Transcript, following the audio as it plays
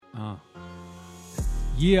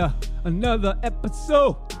Yeah, another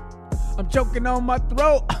episode. I'm choking on my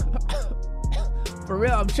throat. For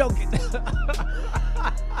real, I'm choking.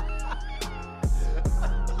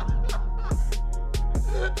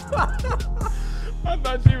 I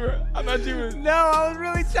thought you were. No, I was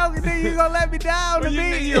really choking. Then you gonna let me down?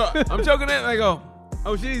 I'm choking it. I go,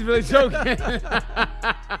 oh, she's really choking.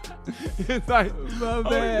 It's like, My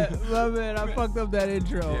bad. I fucked up that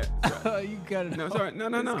intro. Yeah, You cut it. No, off. sorry. No.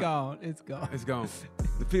 It's gone. It's gone.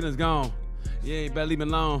 The feeling's gone. Yeah, you better leave me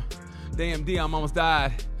alone. Damn, D, I'm almost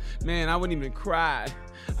died. Man, I wouldn't even cry.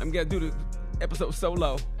 I'm gonna do the episode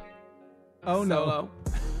solo. Oh no. Solo.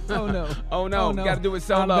 Oh no. Oh no. Gotta do it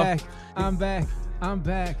solo. I'm back.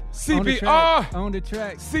 CPR. On the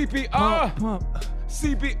track. CPR. Pump.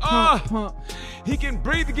 CPR. Pump. He can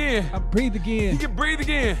breathe again. I breathe again. He can breathe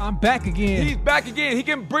again. I'm back again. He's back again. He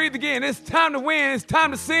can breathe again. It's time to win. It's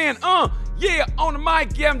time to sin. Yeah, on the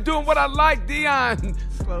mic. Yeah, I'm doing what I like, Dion.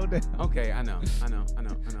 Slow down. Okay, I know.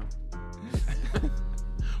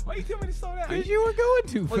 Why you tell me to slow down? Because you were going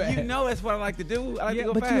too fast. Well, you know that's what I like to do. I like to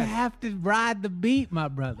go but fast. you have to ride the beat, my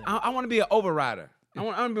brother. I want to be an overrider. I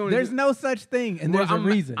want to be There's no such thing, and there's a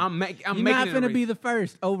reason. You're not going to be the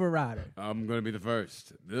first overrider. I'm going to be the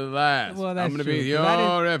first, the last. Well, that's I'm going to be true,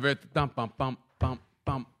 your everything. Bump.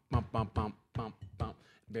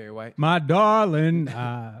 Barry White. My darling,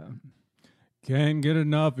 I can't get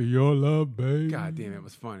enough of your love, baby. God damn, it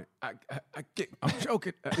was funny. I'm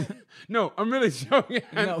choking. No, I'm really choking.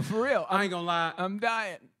 No, for real. I ain't gonna lie. I'm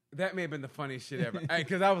dying. That may have been the funniest shit ever.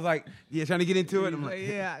 Because I was like, trying to get into it. I'm like,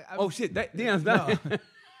 yeah. oh shit, Dion's dying.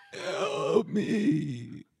 Help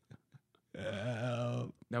me.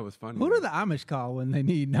 Help. That was funny. Who do the Amish call when they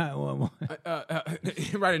need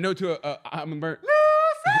 911? Write a note to a hummingbird.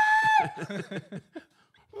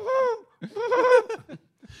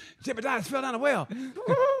 Jebediah fell down a well.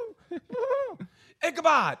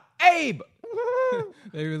 Ichabod, Abe.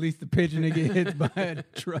 They release the pigeon and get hit by a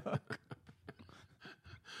truck.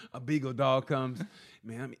 A beagle dog comes.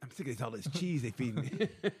 Man, I'm sick of all this cheese they feed me.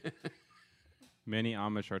 Many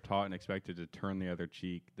Amish are taught and expected to turn the other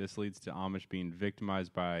cheek. This leads to Amish being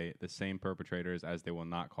victimized by the same perpetrators as they will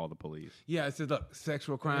not call the police. Yeah, it says, look,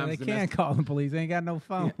 sexual crimes. They can't call the police. They ain't got no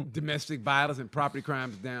phone. Yeah, domestic violence and property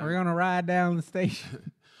crimes down. We're going to ride down the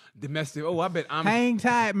station. Domestic. Oh, I bet Amish. Hang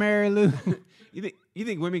tight, Mary Lou. You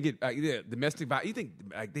think women get domestic violence? You think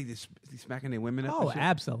they just smacking their women up? Oh,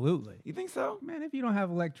 absolutely. You think so? Man, if you don't have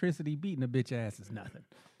electricity, beating a bitch ass is nothing.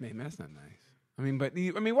 Man, that's not nice. I mean,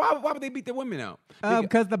 why would they beat their women out?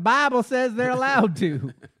 Because the Bible says they're allowed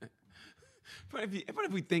to. But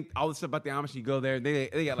if we think all the stuff about the Amish, you go there,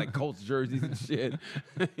 they got like Colts jerseys and shit.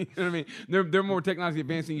 You know what I mean? They're more technologically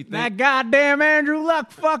advanced than you think. That goddamn Andrew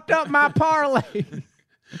Luck fucked up my parlay.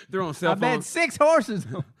 They're on cell phones. I bet 6 horses.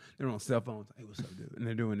 They're on cell phones. Hey, what's up, dude? And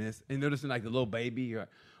they're doing this. And they're listening like the little baby. You're like,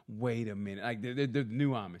 wait a minute. Like they're the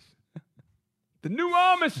new Amish. The new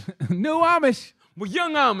Amish. New Amish. Well,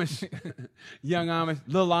 young Amish. Young Amish.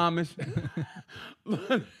 Little Amish.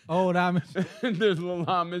 Old Amish. There's little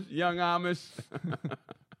Amish. Young Amish.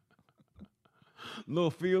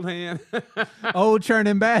 Little field hand. Old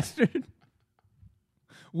churning bastard.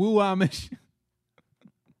 Woo Amish.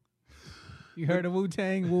 You heard of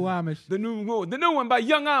Wu-Tang? Woo Amish. The new one by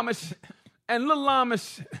Young Amish and Little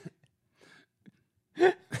Amish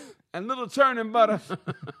and Little Churning Butter.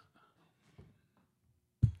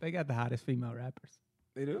 They got the hottest female rappers.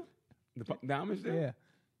 They do? The Amish do? Yeah.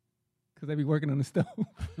 Because they be working on the stove.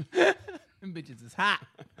 Them bitches is hot.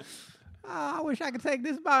 Oh, I wish I could take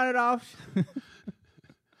this bonnet off. How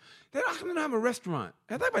come they don't have a restaurant?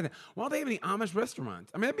 I thought about that. Why don't they have any Amish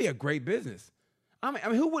restaurants? I mean, that'd be a great business. I mean,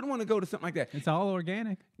 who wouldn't want to go to something like that? It's all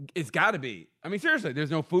organic. It's got to be. I mean, seriously,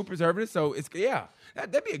 there's no food preservatives, so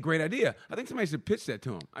that'd be a great idea. I think somebody should pitch that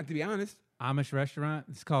to them. To be honest, Amish restaurant.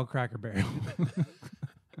 It's called Cracker Barrel.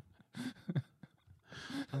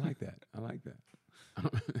 I like that.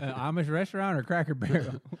 Amish restaurant or Cracker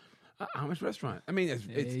Barrel? Amish restaurant. I mean, it's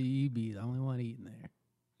you be the only one eating there.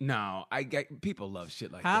 No, people love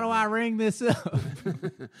shit like that. How do I ring this up?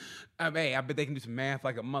 I bet they can do some math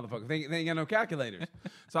like a motherfucker. They ain't got no calculators.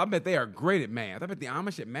 So I bet they are great at math. I bet the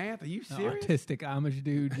Amish at math. Are you serious? Autistic Amish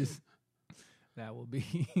dude that will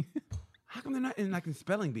be. How come they're not in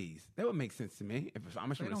spelling bees? That would make sense to me if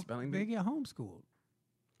Amish were in spelling bee. They get homeschooled.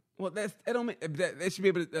 Well, they should be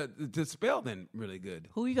able to spell then really good.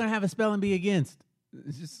 Who are you gonna have a spelling bee against?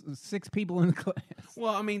 It's just 6 people in the class.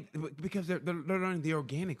 Well, I mean, because they're learning the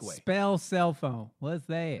organic way. Spell cell phone. What's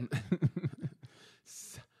that?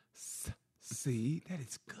 See, that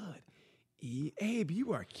is good. Abe,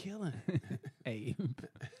 you are killing it. Abe.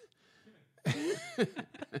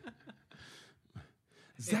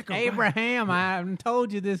 Zachariah. Abraham, I haven't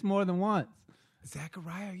told you this more than once.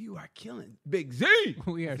 Zachariah, you are killing Big Z.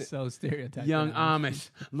 We are so stereotyped. Young Amish,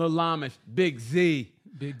 little Amish, Big Z.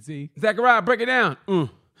 Big Z. Zachariah, break it down.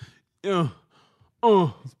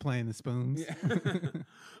 He's playing the spoons.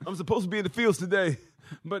 I'm supposed to be in the fields today,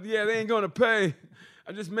 but yeah, they ain't gonna pay.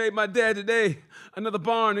 I just made my dad today another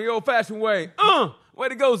barn the old-fashioned way. Way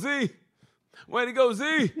to go, Z. Way to go,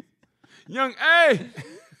 Z. Young A.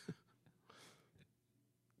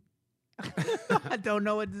 I don't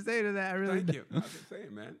know what to say to that. I really Thank you. I'm just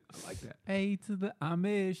saying, man. I like that. A to the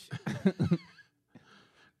Amish.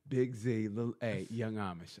 Big Z, little A, young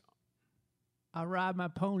Amish. I ride my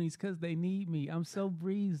ponies because they need me. I'm so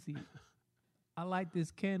breezy. I light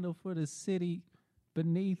this candle for the city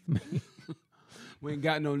beneath me. We ain't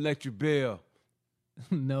got no electric bill.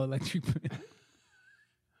 No electric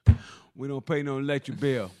bill. We don't pay no electric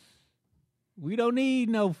bill. We don't need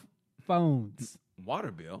no phones.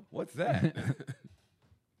 Water bill? What's that?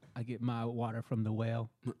 I get my water from the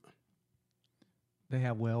well. They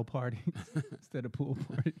have well parties instead of pool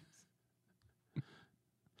parties.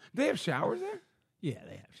 They have showers there? Yeah,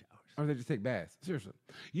 they have showers. Or they just take baths? Seriously.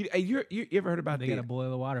 You ever heard about They got to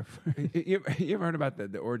boil the water first. you ever heard about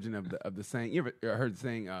the origin of the saying? You ever heard the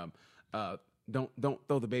saying, don't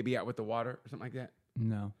throw the baby out with the water or something like that?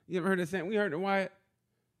 No. You ever heard that saying? We heard it, Wyatt.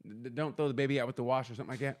 Don't throw the baby out with the wash or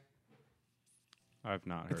something like that. I've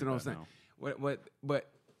not heard It's an old that, saying. no.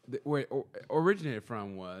 Where it originated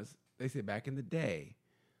from was, they said back in the day,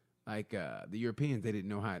 like the Europeans, they didn't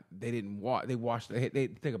know how, they didn't wash. They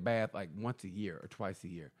take a bath like once a year or twice a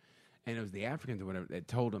year, and it was the Africans or whatever that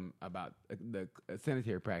told them about the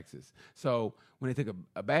sanitary practices. So when they took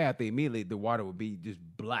a bath, the water would be just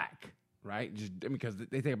black, right? Just because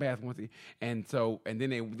they take a bath once a year, and then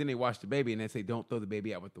they wash the baby, and they say don't throw the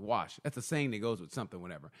baby out with the wash. That's a saying that goes with something,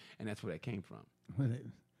 whatever, and that's where that came from.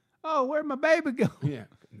 Oh, where'd my baby go? Yeah.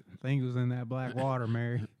 I think it was in that black water,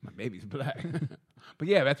 Mary. My baby's black. But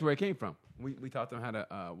yeah, that's where it came from. We taught them how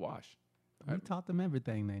to wash. We taught them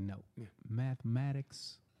everything they know. Yeah.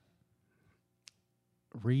 Mathematics,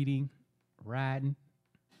 reading, writing,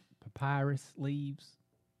 papyrus leaves.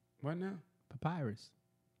 What now? Papyrus.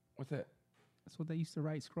 What's that? That's what they used to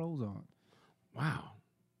write scrolls on. Wow.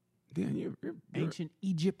 Dan, you're Ancient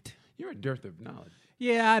Egypt. You're a dearth of knowledge.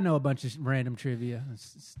 Yeah, I know a bunch of random trivia.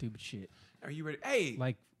 Stupid shit. Are you ready? Hey!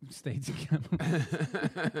 Like states and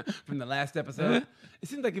capitals. From the last episode? It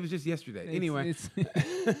seems like it was just yesterday. Anyway. It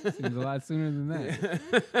seems a lot sooner than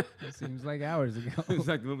that. It seems like hours ago. It's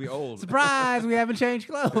like the movie Old. Surprise, we haven't changed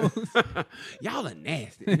clothes. Y'all are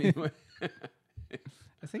nasty. Anyway.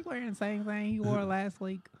 Is he wearing the same thing he wore last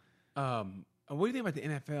week? What do you think about the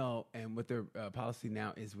NFL and what their policy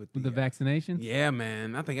now is with With the vaccinations? Yeah,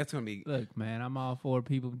 man. I think that's going to be... Look, man, I'm all for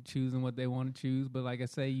people choosing what they want to choose, but like I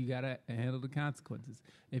say, you got to handle the consequences.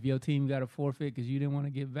 If your team got to forfeit because you didn't want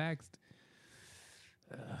to get vaxxed,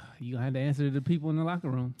 you have to answer to the people in the locker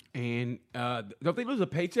room. And don't they lose a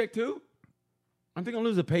paycheck too? Aren't they going to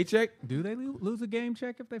lose a paycheck? Do they lose a game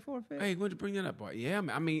check if they forfeit? Hey, why'd you bring that up, boy? Yeah,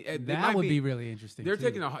 I mean... that would be really interesting, They're too.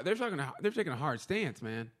 they're taking a hard stance,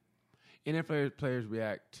 man. NFL players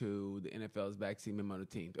react to the NFL's vaccine memo to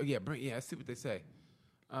teams. Oh, yeah, let's see what they say.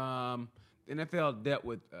 The NFL dealt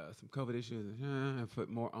with some COVID issues and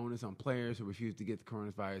put more onus on players who refuse to get the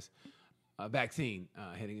coronavirus vaccine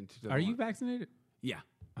heading into the... Are you vaccinated? Yeah.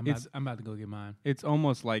 I'm about to go get mine. It's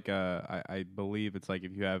almost like I believe it's like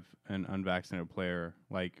if you have an unvaccinated player,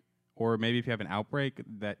 like, or maybe if you have an outbreak,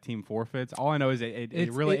 that team forfeits. All I know is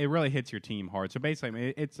it really hits your team hard. So basically, I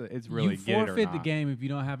mean, it's really you get it or forfeit not. the game if you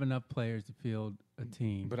don't have enough players to field a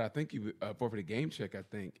team. But I think you forfeit a game check, I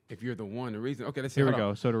think, if you're the one. The reason... Okay, let's see. Here we Hold go.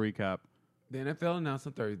 on. So to recap. The NFL announced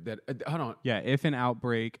on Thursday that... hold on. Yeah, if an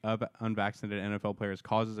outbreak of unvaccinated NFL players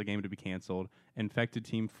causes a game to be canceled, infected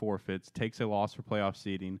team forfeits, takes a loss for playoff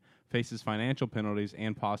seeding, faces financial penalties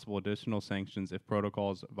and possible additional sanctions if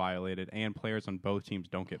protocols violated, and players on both teams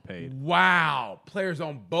don't get paid. Wow. Players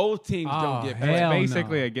on both teams don't get paid. hell It's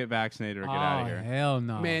basically no. a get vaccinated or get out of here. Hell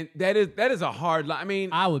no. Man, that is a hard line. I mean...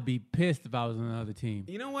 I would be pissed if I was on another team.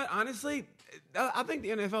 You know what? Honestly, I think the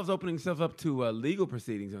NFL is opening itself up to legal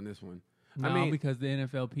proceedings on this one. No, I mean, because the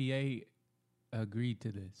NFLPA agreed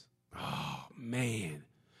to this. oh man,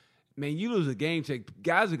 you lose a game check,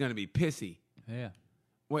 guys are going to be pissy. Yeah.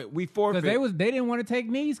 Wait, we forfeit. Because they didn't want to take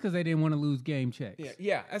knees because they didn't want to lose game checks.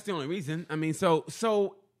 Yeah, that's the only reason. I mean, so,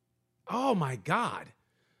 oh my God.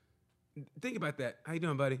 Think about that. How you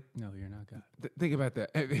doing, buddy? No, you're not God. Think about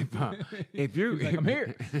that. If you, He's like, I'm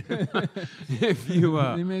here. if you,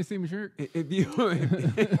 You may see my shirt. if you,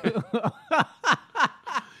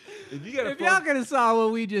 if you got a If y'all could have saw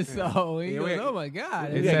what we just saw, he Yeah, goes, we- oh my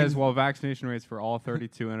God. It Yeah, says while vaccination rates for all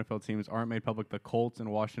 32 NFL teams aren't made public, the Colts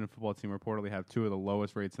and Washington football team reportedly have two of the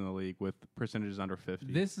lowest rates in the league with percentages under 50.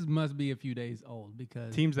 Must be a few days old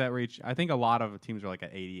because Teams that reach, I think a lot of teams are like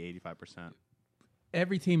at 80, 85%.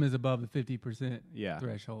 every team is above the 50% Yeah.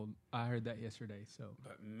 threshold. I heard that yesterday. So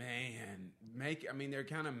But man, they're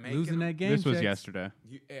kind of making losing that game. This was checks. yesterday.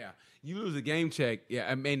 You lose a game check. Yeah,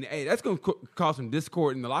 I mean, hey, that's going to cause some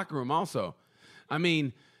discord in the locker room. Also, I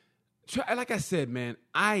mean, like I said, man,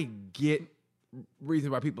 I get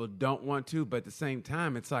reasons why people don't want to, but at the same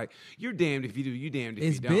time, it's like you're damned if you do, you damned if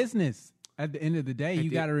It's you don't. business. At the end of the day, you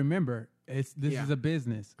got to remember this Yeah. is a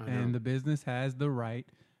business, I know. and the business has the right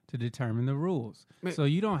to determine the rules. Man. So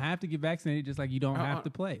you don't have to get vaccinated, just like you don't have to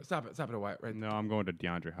play. Stop it, White. Right. No, I'm going to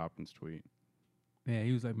DeAndre Hopkins' tweet. Yeah,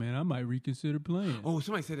 he was like, "Man, I might reconsider playing." Oh,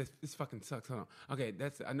 somebody said this fucking sucks. Hold on. Okay,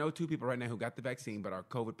 I know two people right now who got the vaccine but are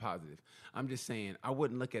COVID positive. I'm just saying I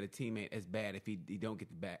wouldn't look at a teammate as bad if he don't get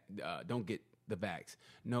don't get the vax.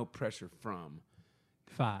 No pressure from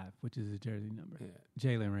 5, which is his jersey number. Yeah.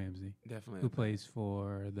 Jalen Ramsey, definitely. who plays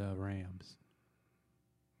for the Rams.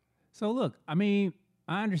 So look, I mean,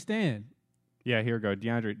 I understand. Yeah, here we go.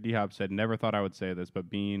 DeAndre D-Hop said, never thought I would say this, but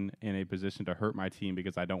being in a position to hurt my team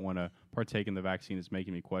because I don't want to partake in the vaccine is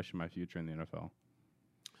making me question my future in the NFL.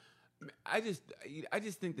 I just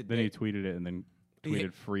think that Then he tweeted it and then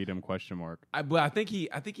tweeted freedom ? But I think he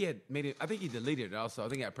had made it. I think he deleted it also. I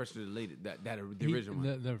think he had pressure to delete it. The original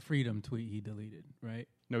one. The freedom tweet he deleted, right?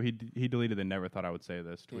 No, he deleted the never thought I would say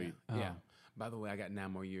this tweet. Yeah. Oh. By the way, I got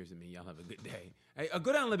 9 more years in me. Y'all have a good day. Hey,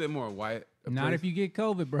 go down a little bit more, Wyatt. Not please. if you get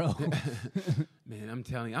COVID, bro. Man, I'm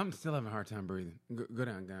telling you, I'm still having a hard time breathing. Go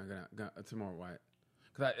down. Some more, Wyatt.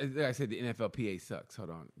 Because like I said, the NFLPA sucks. Hold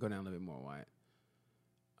on. Go down a little bit more, Wyatt.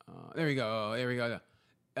 There we go.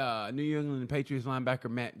 New England Patriots linebacker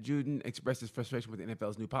Matt Judon expressed his frustration with the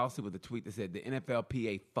NFL's new policy with a tweet that said the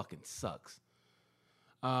NFLPA fucking sucks.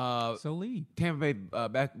 So leave. Tampa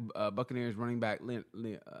Bay Buccaneers running back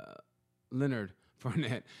Leonard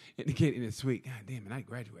Fournette indicated in a tweet, God damn it, I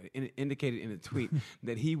graduated. Indicated in a tweet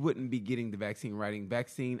that he wouldn't be getting the vaccine, writing,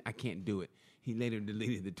 "Vaccine, I can't do it." He later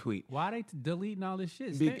deleted the tweet. Why they deleting all this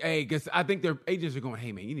shit? Because I think their agents are going,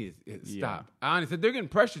 "Hey man, you need to stop." Honestly, they're getting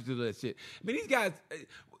pressured to do this shit. I mean, these guys,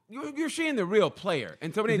 you're seeing the real player,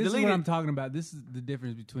 and so they This is deleted. what I'm talking about. This is the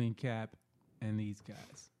difference between Cap and these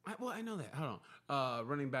guys. I know that. Hold on.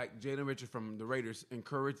 Running back Jalen Richards from the Raiders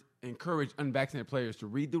encourage unvaccinated players to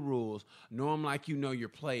read the rules, know them like you know your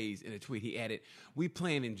plays. In a tweet, he added, "We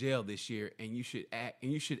playing in jail this year, and you should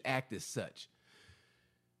act as such."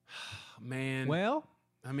 Man, Well,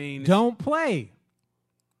 I mean, don't play,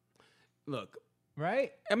 look.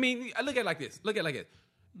 right? I mean, I look at it like this.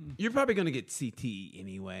 You're probably going to get CTE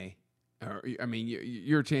anyway. Or, I mean,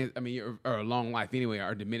 your chance. I mean, or a long life anyway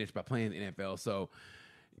are diminished by playing the NFL. So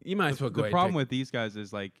you might as well go The ahead. problem with these guys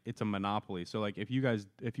is like it's a monopoly. So like if you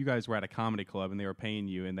guys were at a comedy club and they were paying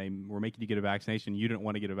you and they were making you get a vaccination, you didn't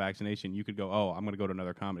want to get a vaccination, you could go, "Oh, I'm going to go to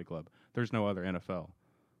another comedy club." There's no other NFL.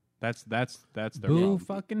 That's their Boo problem.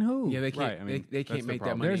 fucking who? Yeah, they can't. Right, I mean, they that's can't the make that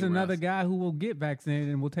problem. money. There's anywhere another else. guy who will get vaccinated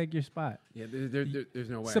and will take your spot. Yeah, there's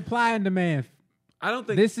no way. Supply and demand. I don't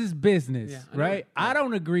think This is business, Yeah, I know. right? Yeah. I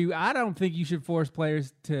don't agree. I don't think you should force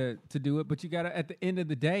players to do it, but you got to, at the end of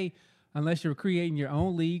the day, unless you're creating your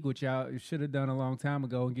own league, which y'all should have done a long time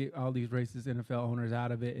ago, and get all these racist NFL owners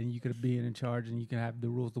out of it, and you could be in charge and you can have the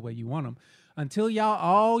rules the way you want them. Until y'all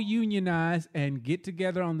all unionize and get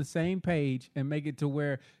together on the same page and make it to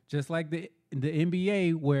where, just like the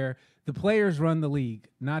NBA, where the players run the league,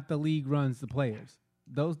 not the league runs the players.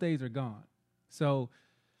 Those days are gone. So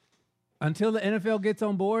until the NFL gets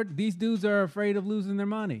on board, these dudes are afraid of losing their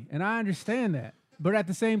money. And I understand that. But at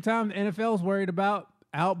the same time, the NFL is worried about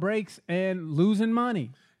outbreaks and losing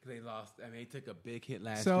money. they lost. I mean, they took a big hit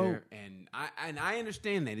last So- year, and I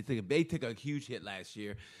understand that they took a huge hit last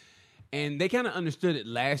year, and they kind of understood it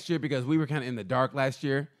last year because we were kind of in the dark last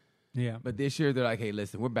year. Yeah. But this year they're like, "Hey,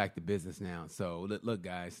 listen, we're back to business now." So look,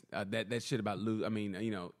 guys, that shit about lose. I mean,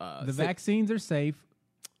 The vaccines are safe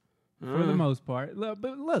for the most part.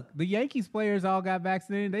 But look, the Yankees players all got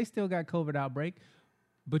vaccinated. They still got COVID outbreak.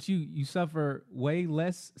 But you suffer way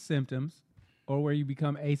less symptoms or where you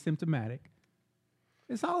become asymptomatic.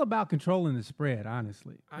 It's all about controlling the spread,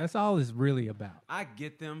 honestly. That's all it's really about. I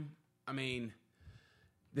get them. I mean,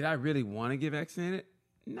 did I really want to get vaccinated?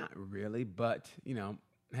 Not really, but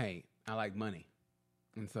hey, I like money.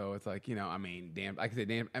 And so it's like, I mean, damn, like I said,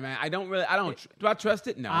 damn, I mean, do I trust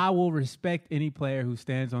it? No. I will respect any player who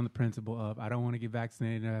stands on the principle of, I don't want to get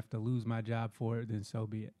vaccinated and I have to lose my job for it, then so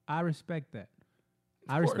be it. I respect that.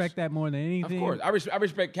 I respect that more than anything. Of course. I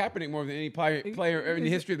respect Kaepernick more than any player in the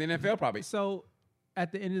history of the NFL, probably. So,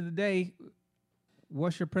 at the end of the day,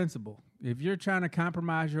 what's your principle? If you're trying to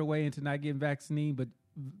compromise your way into not getting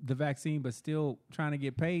the vaccine, but still trying to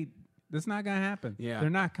get paid, that's not gonna happen. Yeah. They're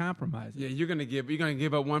not compromising. Yeah, you're gonna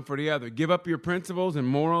give up one for the other. Give up your principles and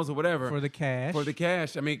morals or whatever For the cash. For the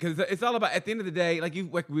cash. I mean, because it's all about. At the end of the day, like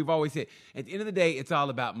we've always said, at the end of the day, it's all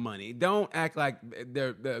about money. Don't act like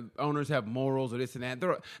the owners have morals or this and that.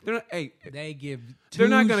 They're not. Hey,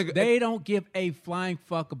 They don't give a flying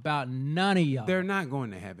fuck about none of y'all. they're not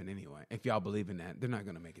going to heaven anyway. If y'all believe in that, they're not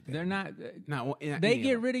gonna make it there. They're not. They They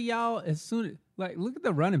get rid of y'all as soon as look at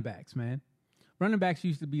the running backs, man. Running backs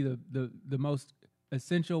used to be the most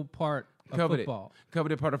essential part of football.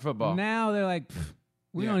 Coveted part of football. Now they're like,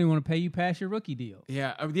 we don't even want to pay you past your rookie deal.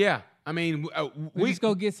 Yeah, yeah. I mean, We just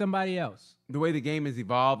go get somebody else. The way the game has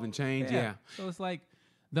evolved and changed, yeah. So it's like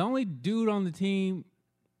the only dude on the team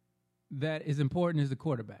that is important is the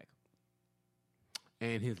quarterback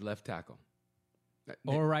And his left tackle.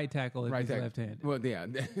 or right tackle if Right he's tackle. left-handed. Well, yeah.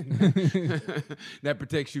 That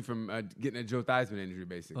protects you from getting a Joe Theismann injury,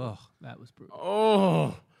 basically. Oh, that was brutal.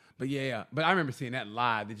 Oh. But yeah. But I remember seeing that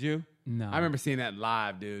live. Did you? No, I remember seeing that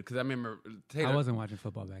live, dude, because I remember Taylor. I wasn't watching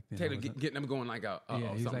football back then. Taylor getting them going like, He's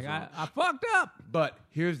like, something's wrong. I fucked up. But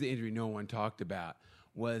here's the injury no one talked about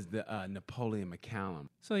was the Napoleon McCallum.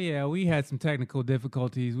 So yeah, we had some technical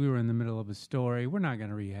difficulties. We were in the middle of a story. We're not going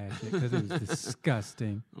to rehash it because it was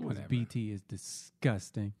disgusting. Because Whatever. BT is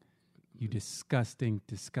disgusting. You disgusting,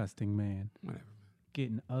 disgusting man. Whatever.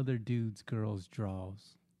 Getting other dudes' girls'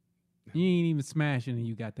 draws. You ain't even smashing and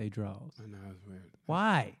you got they draws. I know, it was weird.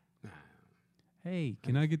 Why? Nah. Hey,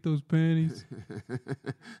 can I get those panties?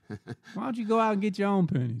 Why don't you go out and get your own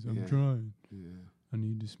panties? I'm Yeah. trying. Yeah. I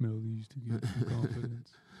need to smell these to get some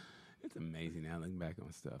confidence. It's amazing now looking back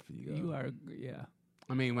on stuff. You are, yeah.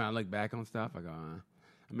 I mean, when I look back on stuff, I go,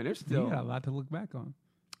 I mean, there's You still, got a lot to look back on.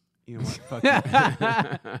 you know what? Fuck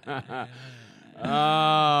it.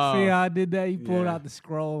 Oh. See how I did that? You pulled Yeah. out the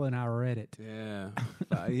scroll and I read it. Yeah.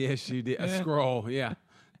 Yes, you did. A scroll. Yeah.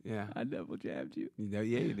 Yeah. I double jabbed you. Yeah,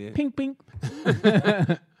 you did. Pink, pink.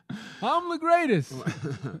 I'm the greatest.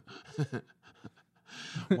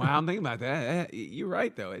 Wow, I'm thinking about that. You're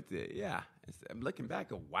right, though. I'm looking back.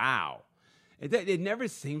 Wow. It never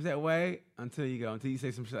seems that way until you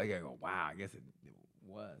say some shit like, I go, wow, I guess it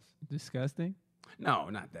was. Disgusting. No,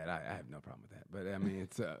 not that. I have no problem with that. But I mean,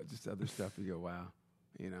 it's just other stuff. You go, wow.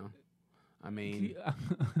 You know, I mean, I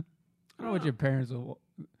don't know what your parents will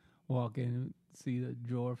walk in and see the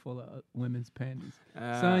drawer full of women's panties.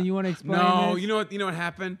 Son, you want to explain no, this? you know what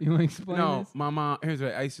happened? You want to explain No, this? my mom. Here's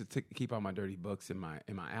what I used to keep all my dirty books in my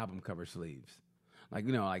album cover sleeves, like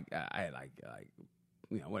I had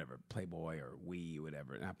whatever Playboy or Wii or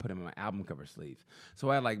whatever, and I put them in my album cover sleeves.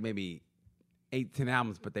 So I had like maybe 8-10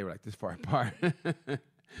 albums, but they were like this far apart.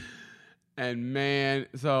 And man,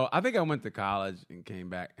 so I think I went to college and came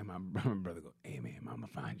back, and my brother go, "Hey man, mama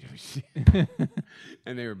find your shit,"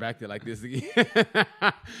 and they were back there like this again.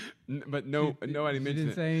 But nobody She mentioned didn't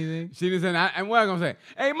it. say anything. She didn't say that. And what I'm gonna say?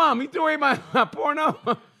 Hey mom, you threw away my porno.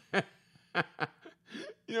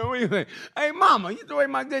 You know what do you think? Hey mama, you threw away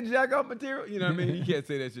my good jack off material. You know what I mean? You can't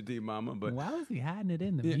say that shit to your mama, but Why was he hiding it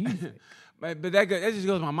in the music? but that just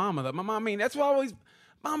goes to my mama. Though. My mom, I mean, that's why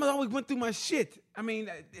Mama always went through my shit. I mean,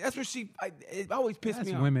 that's what it always pissed That's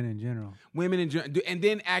me off. women in general. Women and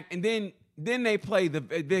then they play the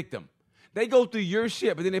victim. They go through your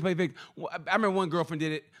shit, but then they play victim. Well, I remember one girlfriend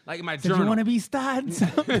did it, like in my Did journal. you want to be starting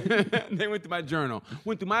something? They went through my journal.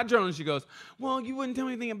 And she goes, "Well, you wouldn't tell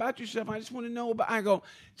me anything about yourself. I just want to know about." I go,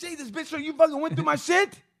 "Jesus, bitch, so you fucking went through my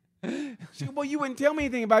shit?" She go, "Well, you wouldn't tell me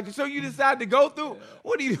anything about you, so you decided to go through.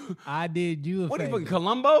 What do you do? I did you a What are favor. you fucking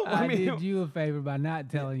Columbo? I did you a favor by not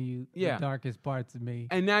telling you Yeah. the darkest parts of me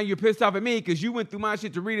And now you're pissed off at me because you went through my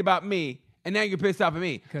shit to read about me, and now you're pissed off at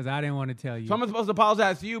me. because I didn't want to tell you. So I'm supposed to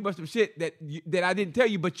apologize to you about some shit that I didn't tell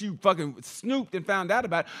you, but you fucking snooped and found out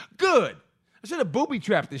about. Good. I should have booby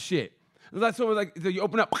trapped this shit. So you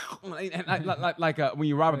open up, and like when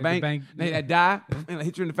you rob a Like the bank, bank, they yeah. die, and I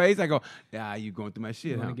hit you in the face. I go, "Yeah, you going through my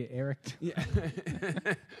shit, You huh?" want to get Eric? Yeah.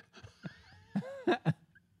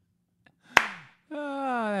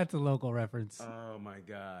 Oh, that's a local reference. Oh my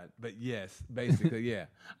God! But yes, basically, yeah.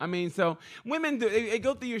 I mean, so women do they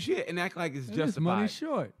go through your shit and act like it's This justified. money's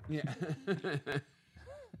short. Yeah.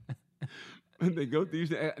 They go through your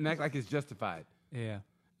shit and act like it's justified. Yeah.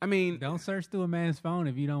 I mean, Don't search through a man's phone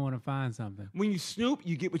if you don't want to find something. when you snoop,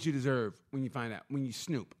 you get what you deserve when you find out. When you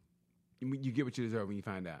snoop, you get what you deserve when you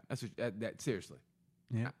find out. That's what, that seriously.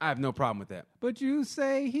 Yeah. I have no problem with that. But you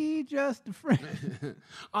say he just a friend.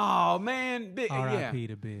 Oh man, yeah. R.I.P.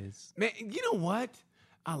 to Biz. Man, you know what?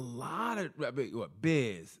 A lot of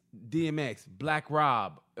Biz, DMX, Black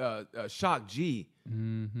Rob, Shock G.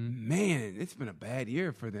 Mm-hmm. Man, it's been a bad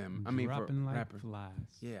year for them. I mean, for Dropping like rappers. flies.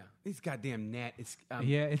 Yeah, these goddamn Nat. It's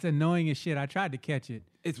Yeah, it's annoying as shit. I tried to catch it.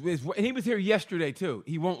 It's he was here yesterday too.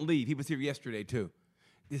 He won't leave. He was here yesterday too.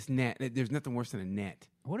 This Nat. There's nothing worse than a Nat.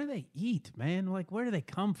 What do they eat, man? Like, where do they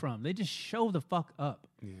come from? They just show the fuck up.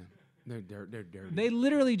 Yeah, they're dirty. They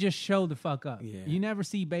literally just show the fuck up. Yeah. You never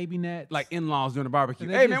see baby nets. Like in-laws doing a barbecue.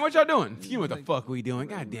 They Hey man, just- what y'all doing? You know what the fuck we doing?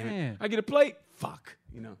 God damn it! Man. I get a plate. Fuck.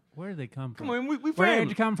 You know. where do they come from? Come on, we Where did family.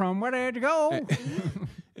 you come from? Where did you go?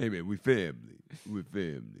 Hey man, we family. We're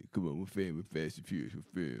family. Come on, we're family. Fast and Furious. We're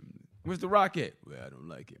family. Where's the Rock at? Well, I don't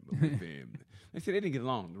like him, but we're family. They said they didn't get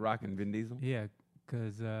along. The Rock and Vin Diesel Yeah,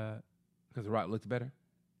 because because the Rock looks better.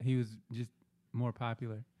 he was just more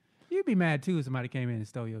popular. You'd be mad too if somebody came in and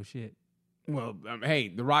stole your shit. Well, hey,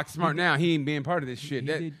 the Rock's smart now. He ain't being part of this shit. he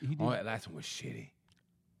That, did- Oh, that last one was shitty.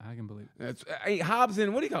 I can believe it. That's hey, Hobbs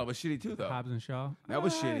and what do you call it? Was shitty too though. Hobbs and Shaw. That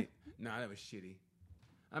was shitty. No, that was shitty.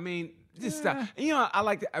 I mean, just stop. You know, I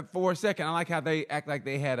like for a second. I like how they act like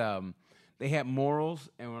they had morals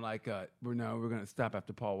and were like, we're gonna stop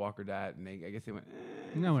after Paul Walker died, and I guess they went.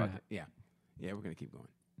 No, we're fuck not. it. Yeah, we're gonna keep going.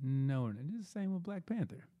 No, it's the same with Black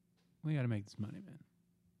Panther. We got to make this money, man.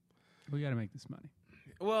 We got to make this money.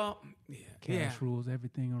 Well, Cash rules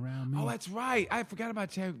everything around me. Oh, that's right. I forgot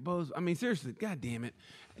about Chadwick Boseman. I mean, seriously, god damn it,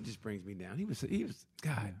 it just brings me down. He was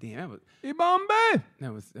god damn. Ibombe!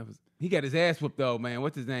 That was. He got his ass whooped though, man.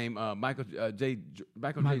 What's his name? Michael J.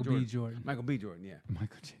 Jordan. B. Jordan. Michael B. Jordan. Yeah.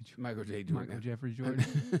 Michael J. Jordan. Michael J. Jordan. Michael Jeffrey Jordan.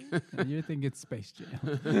 You're thinking it's Space Jam.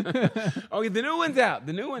 Okay, the new one's out.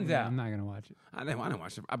 The new one's out. I'm not going to watch it. I didn't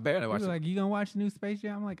watch it. I barely watched People it. like, you going to watch the new Space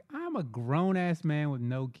Jam? I'm like, I'm a grown-ass man with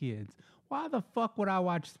no kids. Why the fuck would I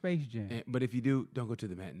watch Space Jam? But if you do, don't go to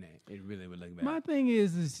the matinee. It really would look bad. My thing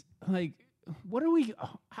is like, what are we?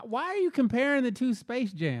 Why are you comparing the two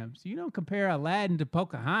Space Jams? You don't compare Aladdin to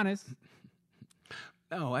Pocahontas.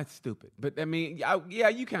 No, that's stupid. But I mean, yeah,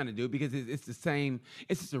 you kind of do because it's the same.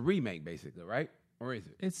 It's just a remake, basically, right? Or is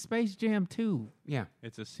it? It's Space Jam 2. Yeah,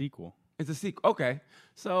 It's a sequel. it's a sequel. Okay,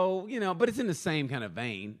 so but it's in the same kind of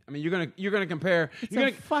vein. I mean, you're gonna compare.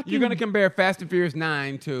 You're gonna compare Fast and Furious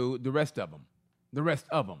 9 to the rest of them. The rest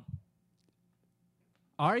of them.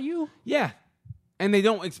 Are you? Yeah, and they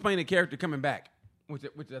don't explain a character coming back, which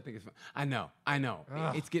I think is fun. I know.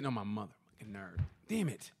 Ugh. It's getting on my motherfucking nerve. Damn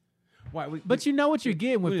it. Why? But you know what you're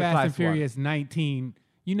getting with we need Fast Flash and Furious 19.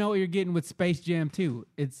 You know what you're getting with Space Jam 2.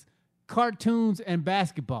 It's cartoons and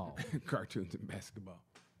basketball. Cartoons and basketball.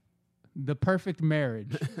 The perfect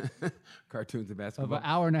marriage Cartoons and of basketball. an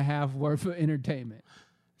hour and a half worth of entertainment.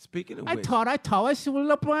 Speaking of I which, thought I should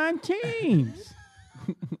LeBron teams.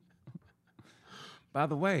 by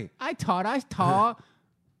the way, I thought.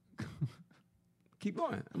 keep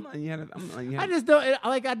going. I'm letting you have it. I just don't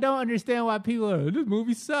I don't understand why people are, this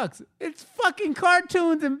movie sucks. It's fucking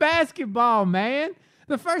cartoons and basketball, man.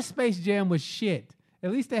 The first Space Jam was shit.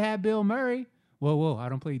 At least they had Bill Murray. Whoa, I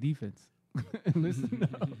don't play defense. Listen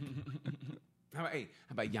up. How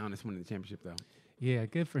about Giannis winning the championship though? Yeah,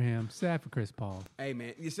 good for him. Sad for Chris Paul. Hey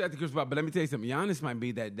man, you said the Chris Paul, but let me tell you something. Giannis might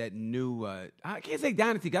be that new. I can't say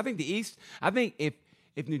dynasty. I think the East. I think if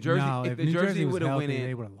New Jersey, if New Jersey would have healthy, won they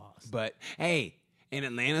it, would have lost. but hey, and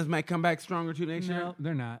Atlanta's might come back stronger too next year. No,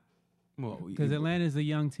 they're not. Well, Because Atlanta's a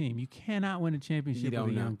young team. You cannot win a we championship with don't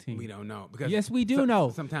a know. young team. We don't know because Yes, we do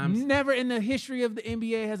know. Sometimes, Never in the history of the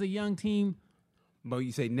NBA has a young team. but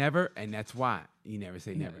you say never, and that's why you never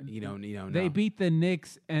say never. You don't know. They beat the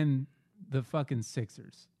Knicks and the fucking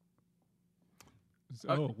Sixers.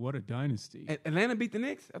 Oh, what a dynasty. Atlanta beat the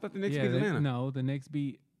Knicks. I thought the Knicks beat Atlanta. No, the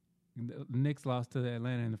Knicks lost to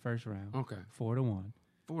Atlanta in the first round. Okay, 4-1.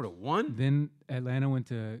 4-1. Then Atlanta went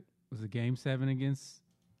to game 7 against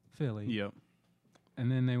Philly. Yep. And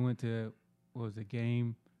then they went to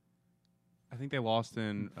game I think they lost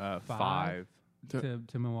in 5 to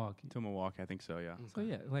Milwaukee. to Milwaukee. I think so, yeah. So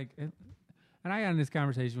yeah, and I got in this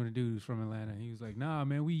conversation with a dude who's from Atlanta. He was like, "Nah,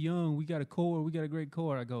 man, we young, we got a core, we got a great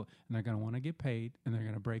core." I go, and they're gonna want to get paid, and they're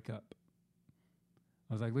gonna break up.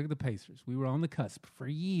 I was like, "Look at the Pacers. We were on the cusp for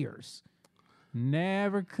years,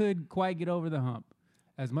 never could quite get over the hump.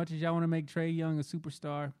 As much as y'all want to make Trae Young a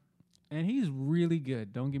superstar, and he's really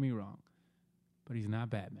good. Don't get me wrong, but he's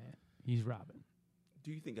not Batman. He's Robin."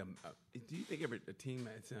 Do you think ever a team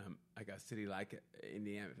that's like a city like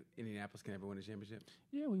Indianapolis can ever win a championship?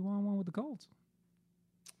 Yeah, we won one with the Colts.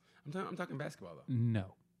 I'm talking basketball though.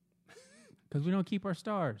 No, because we don't keep our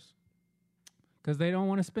stars. Because they don't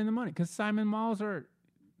want to spend the money. Because Simon Malzer,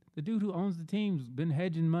 The dude who owns the team's been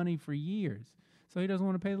hedging money for years, so he doesn't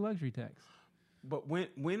want to pay the luxury tax. But when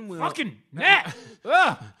will net?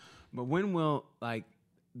 Ugh. But when will like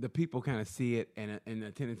the people kind of see it and the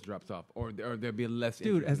attendance drops off, or there'll be less? Dude,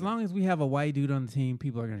 interest as in it? long as we have a white dude on the team,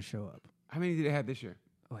 people are going to show up. How many did they have this year?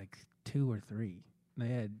 Like 2 or 3. They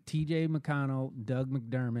had T.J. McConnell, Doug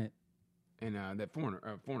McDermott, And that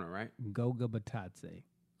foreigner, right? Goga Batadze.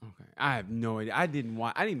 Okay, I have no idea. I didn't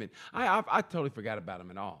watch. I didn't even. I totally forgot about him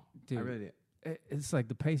at all. Dude. I really did. It's like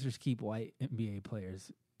the Pacers keep white NBA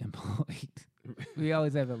players employed. We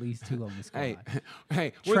always have at least 2 on the squad.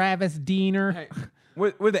 Hey, Travis Diener, hey,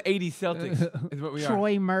 we're the '80s Celtics. Is what we are.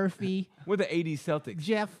 Troy Murphy, We're the '80s Celtics.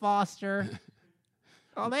 Jeff Foster.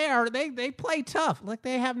 Oh, they play tough. Like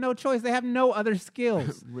they have no choice. They have no other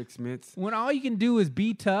skills. Rick Smits. When all you can do is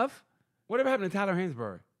be tough. Whatever happened to Tyler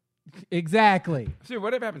Hansborough? Exactly. Sure,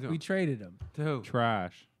 whatever happened to him? We traded him. To who?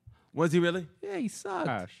 Trash. Was he really? Yeah, he sucked.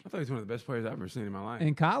 Trash. I thought he was one of the best players I've ever seen in my life.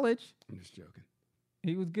 In college, I'm just joking.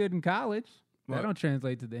 he was good in college. Well, That don't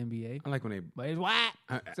translate to the NBA. I like when they. But he's white,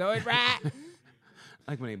 I so he's right.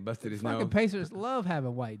 like when they busted his Fucking nose. Pacers love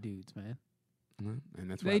having white dudes, man. And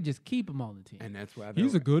that's why. They just keep him on the team. And that's why.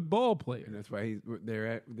 He's a good ball player. And that's why they're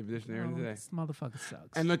at the position they're in Oh, today. this motherfucker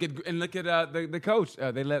sucks. And look at the coach.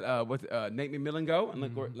 They let Nate McMillan go, and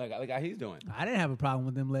look like how he's doing. I didn't have a problem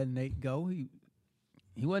with them letting Nate go. He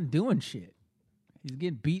wasn't doing shit. He's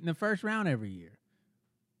getting beat in the first round every year.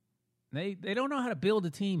 They don't know how to build a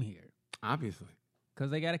team here Obviously. because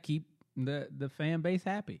they got to keep the fan base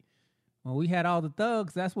happy. When we had all the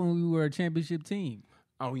thugs, that's when we were a championship team.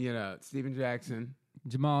 Oh yeah, Steven Jackson.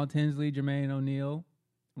 Jamal Tinsley, Jermaine O'Neal,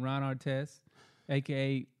 Ron Artest,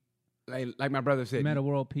 a.k.a. Like my brother said, Meta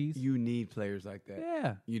World Peace. you need players like that.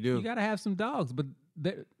 Yeah. You do. You got to have some dogs, but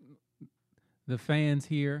the fans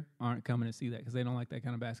here aren't coming to see that because they don't like that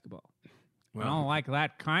kind of basketball. I don't like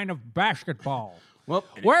that kind of basketball. Well,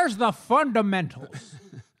 Where's the fundamentals?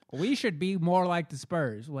 We should be more like the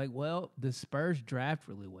Spurs. Like, well, the Spurs draft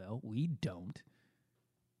really well. We don't.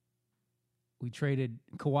 We traded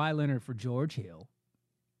Kawhi Leonard for George Hill.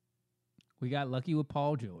 We got lucky with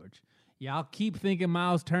Paul George. Y'all keep thinking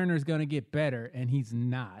Miles Turner's going to get better, and he's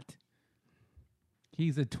not.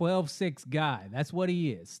 He's a 12-6 guy. That's what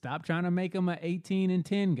he is. Stop trying to make him an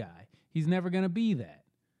 18-10 guy. He's never going to be that.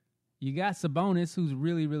 You got Sabonis, who's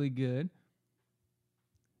really, really good.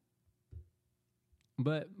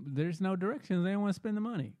 But there's no direction. They don't want to spend the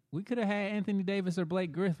money. We could have had Anthony Davis or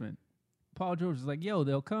Blake Griffin. Paul George was like, yo,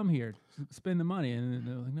 they'll come here, spend the money. And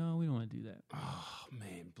they're like, no, we don't want to do that. oh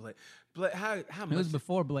man, Blake, how It much? was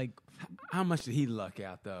before Blake. How much did he luck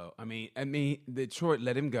out though? I mean, Detroit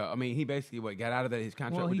let him go. I mean, he basically got out of his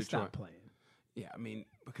contract Well, with he Detroit. stopped playing. Yeah, I mean,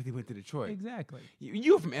 because he went to Detroit. Exactly.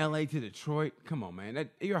 You were from LA to Detroit. Come on, man.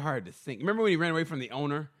 You're hard to sink. Remember when he ran away from the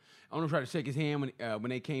owner? Owner tried to shake his hand when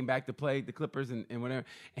they came back to play the Clippers and whatever.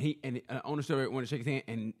 And the owner still wanted to shake his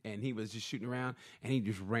hand, and he was just shooting around, and he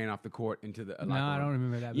just ran off the court into the. No, I don't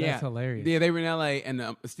remember that. But Yeah, that's hilarious. Yeah, they were in LA,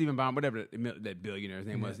 and Stephen Baum, whatever that billionaire's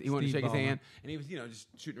name was, he wanted to Steve shake his Ballmer. hand, and he was just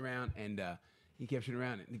shooting around, and he kept shooting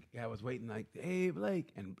around, and the guy was waiting like, "Hey,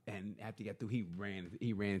 Blake," and after he got through, he ran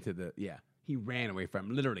into the he ran away from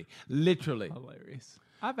him, literally. Hilarious.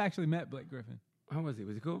 I've actually met Blake Griffin. How was he?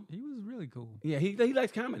 Was he cool? He was really cool. Yeah, he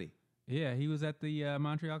likes comedy. Yeah, he was at the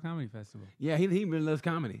Montreal Comedy Festival. Yeah, he really loves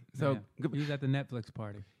comedy. So Yeah. good. He was at the Netflix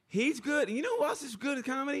party. He's good. And you know who else is good at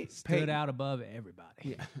comedy? Stood out above everybody.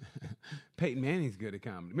 Yeah. Peyton Manning's good at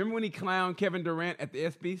comedy. Remember when he clowned Kevin Durant at the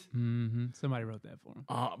ESPYs? Mm-hmm. Somebody wrote that for him.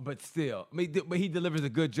 But still, I mean, but he delivers a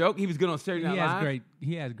good joke. He was good on Saturday Night Live.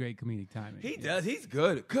 He has great comedic timing. He Yeah. does. He's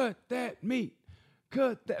good. Cut that meat.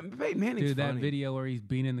 Cut that. Peyton Manning's Dude, that funny. video where he's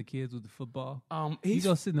beating the kids with the football. You He's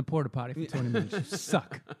go sit in the porta potty for 20 minutes. You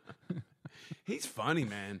suck. he's funny,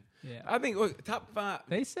 man. Yeah. I think top 5.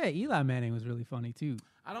 They say Eli Manning was really funny too.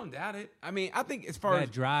 I don't doubt it. I mean, I think as far as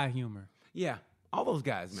That dry humor. all those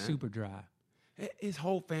guys, man. Super dry. His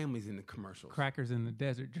whole family's in the commercials. Crackers in the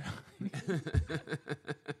desert dry.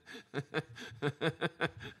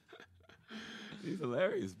 He's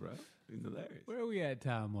hilarious, bro. He's hilarious. Where are we at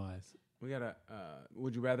time-wise? We got a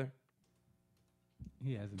would you rather?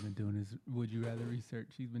 He hasn't been doing his would you rather research.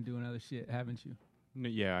 He's been doing other shit, haven't you?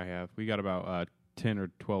 Yeah, I have. We got about 10 or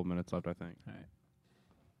 12 minutes left, I think. All right.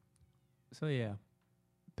 So, yeah.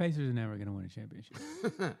 Pacers are never going to win a championship.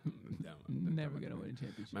 Never going to win a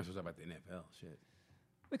championship. Might as well talk about the NFL. Shit.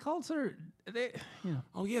 The Colts are,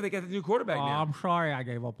 Oh yeah, they got the new quarterback now. I'm sorry I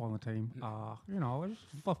gave up on the team.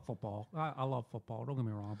 It's football. I love football. Don't get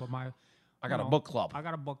me wrong. But I got a book club. I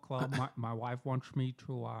got a book club. my wife wants me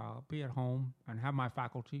to be at home and have my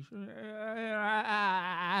faculties.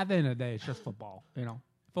 At the end of the day, it's just football.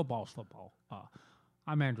 Football's football.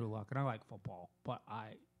 I'm Andrew Luck, and I like football, but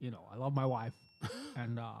I love my wife,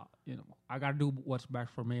 and I got to do what's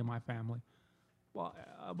best for me and my family. Well,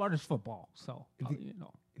 but it's football, so You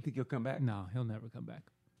think he'll come back? No, he'll never come back.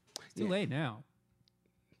 It's too Yeah. late now.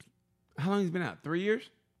 How long has he been out? 3 years?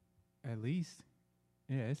 At least,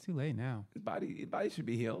 yeah, it's too late now. His body should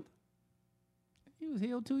be healed. He was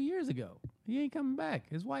healed 2 years ago. He ain't coming back.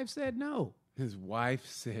 His wife said no. His wife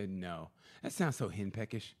said no. That sounds so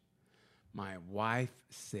henpeckish. My wife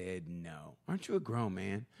said no. Aren't you a grown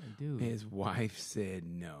man? Dude, His wife said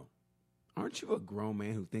no. Aren't you a grown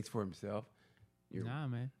man who thinks for himself? nah,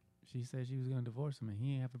 man. She said she was going to divorce him, and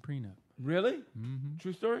he ain't have a prenup. Really? Mm-hmm.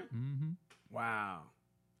 True story? Mm-hmm. Wow.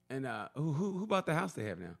 And who bought the house they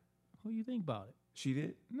have now? What do you think about it? She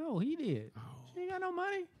did? No, he did. Oh. She ain't got no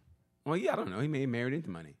money. Well, yeah, I don't know. He may have married into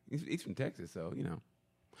money. He's from Texas, so you know.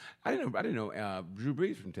 I didn't know Drew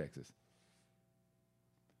Brees from Texas.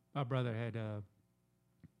 My brother had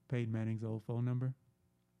Peyton Manning's old phone number.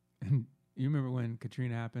 And you remember when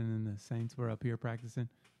Katrina happened and the Saints were up here practicing?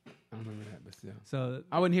 I don't remember that, but still. So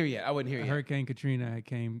I wasn't here yet. Hurricane Katrina had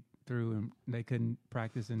came through and they couldn't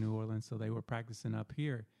practice in New Orleans, so they were practicing up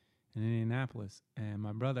here in Indianapolis. And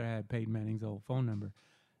my brother had Peyton Manning's old phone number.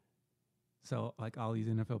 So like all these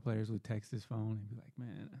NFL players would text his phone and be like,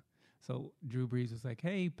 man. So Drew Brees was like,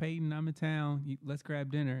 hey, Peyton, I'm in town. Let's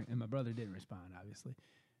grab dinner. And my brother didn't respond, obviously.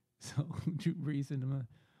 So Drew Brees sent him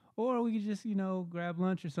or we could just, grab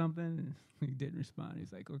lunch or something. And he didn't respond.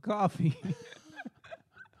 He's like, or coffee.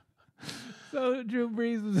 So Drew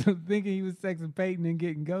Brees was thinking he was texting Peyton and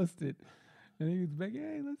getting ghosted. And he was like,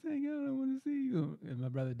 hey, let's hang out. I want to see you. And my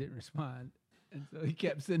brother didn't respond. And so he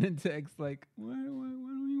kept sending texts like, why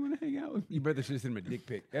don't you want to hang out with me? Your brother should have sent him a dick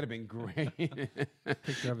pic. That'd have been great.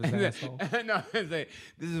 Picture of his asshole. No, I say,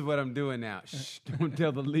 this is what I'm doing now. Shh, don't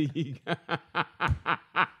tell the league.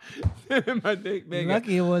 Send him a dick pic.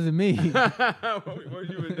 Lucky it wasn't me. what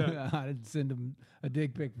you would done? I'd send him a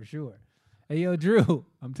dick pic for sure. Hey, yo, Drew,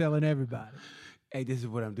 I'm telling everybody. Hey, this is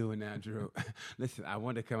what I'm doing now, Drew. Listen, I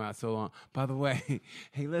wanted to come out so long. By the way,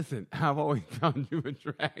 hey, listen, I've always found you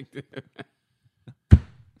attractive.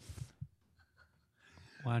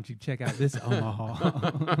 Why don't you check out this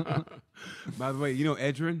Omaha? By the way, you know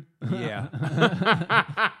Edrin? Yeah.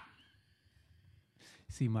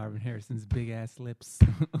 See Marvin Harrison's big ass lips.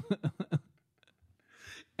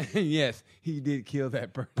 Yes, he did kill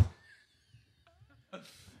that person.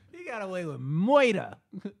 He got away with Moita.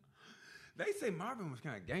 They say Marvin was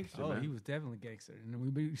kind of gangster, Oh, man. he was definitely gangster,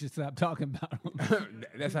 and we should stop talking about him.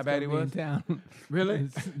 That's how bad he was? In town. Really?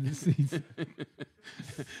 This season.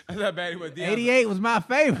 That's how bad he was. 88 was my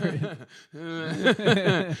favorite.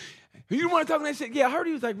 You don't want to talk that shit? Yeah, I heard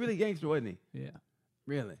he was like really gangster, wasn't he? Yeah,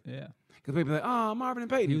 Really? yeah. Because people are like, oh, Marvin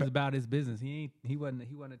and Peyton. He was about his business. He wasn't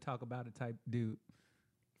a talk about it type dude.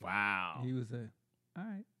 Wow. He was all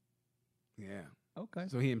right, Yeah. okay.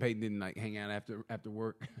 So he and Peyton didn't like hang out after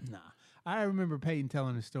work. Nah, I remember Peyton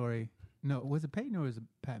telling a story. No, was it Peyton or was it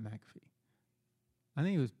Pat McAfee? I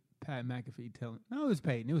think it was Pat McAfee telling. No, it was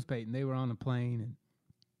Peyton. It was Peyton. They were on the plane and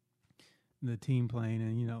the team plane,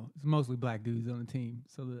 and it's mostly black dudes on the team.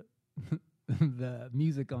 So the the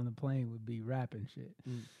music on the plane would be rap and shit.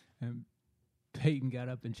 And Peyton got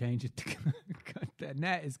up and changed it to that.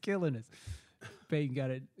 Nat is killing us. Peyton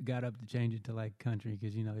got up to change it to like country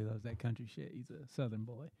because he loves that country shit. He's a Southern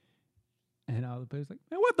boy. And all the players like,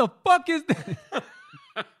 man, what the fuck is that?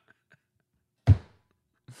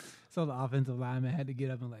 So the offensive lineman had to get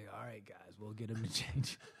up and like, all right, guys, we'll get him to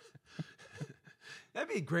change. That'd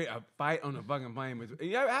be great, a fight on the fucking plane.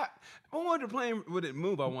 Yeah, I wonder the plane would it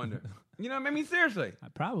move, I wonder. You know what I mean? Seriously.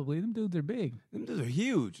 Probably. Them dudes are big. Them dudes are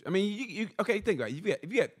huge. I mean, you okay, think about it.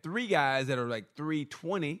 If you got three guys that are like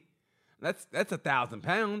 320, that's 1,000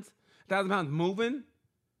 pounds. 1,000 pounds moving.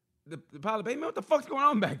 The pilot, man, what the fuck's going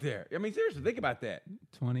on back there? I mean, seriously, think about that.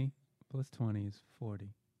 20 plus 20 is 40.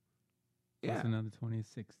 Yeah. Plus another 20 is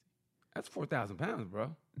 60. That's 4,000 pounds,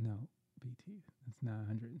 bro. No, BT. That's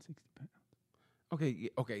 960 pounds.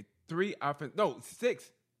 Okay. 3 offense. No,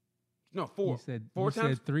 6. No, 4. You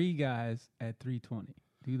said 3 guys at 320.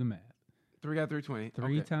 Do the math. 3 got 320.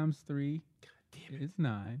 3 times 3 is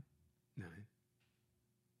 9. 9.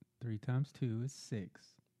 3 times 2 is 6.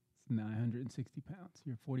 It's 960 pounds.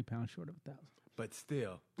 You're 40 pounds short of 1,000. But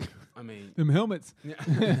still, I mean, Them helmets.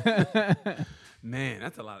 yeah. Man,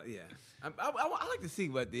 that's a lot. Yeah, I like to see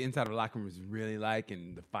what the inside of the locker room is really like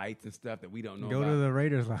and the fights and stuff that we don't know. Go about. to the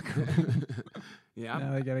Raiders locker room. Yeah,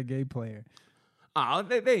 Now they got a gay player. they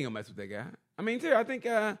ain't gonna mess with that guy. I mean, too. I think.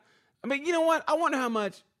 I mean, you know what? I wonder how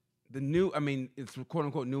much the new. I mean, it's quote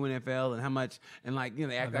unquote new NFL, and how much, and like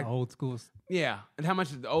they act the like old school. and how much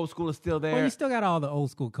the old school is still there. Well, you still got all the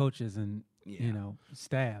old school coaches and Yeah.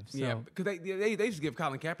 staff. So. Yeah, because they used to give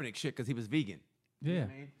Colin Kaepernick shit because he was vegan. You know Yeah.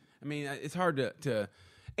 what I mean, it's hard to.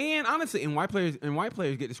 And honestly, and white players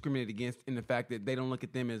get discriminated against in the fact that they don't look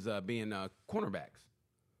at them as being cornerbacks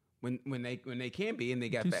when they can be, and they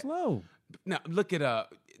got Too that. slow. Now look at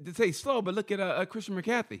to say slow, but look at Christian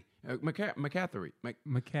McCaffrey.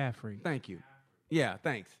 McCaffrey. Thank you. Yeah,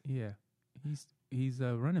 thanks. Yeah. He's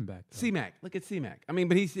a running back. though. C-Mac. Look at C-Mac. I mean,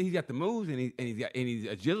 but he's got the moves and he's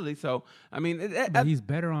agility. So I mean, But he's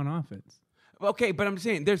better on offense. okay. But I'm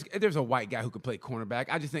saying there's a white guy who could play cornerback.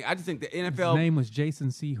 I just think the His NFL. name was Jason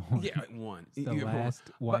Sehorn. Yeah, one. The last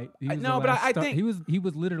white. But, no, but I think he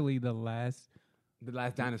was literally the last the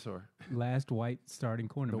last dinosaur, white starting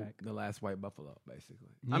cornerback. the last white buffalo, basically.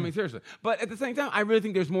 Yeah. I mean, seriously. But at the same time, I really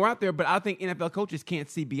think there's more out there. But I think NFL coaches can't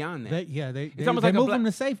see beyond that. They almost like a move black- him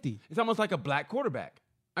to safety. It's almost like a black quarterback.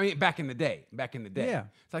 I mean, back in the day. Yeah.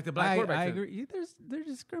 It's like the black quarterback. I agree. There's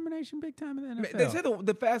discrimination big time in the NFL. They said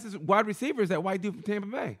the fastest wide receiver is that white dude from Tampa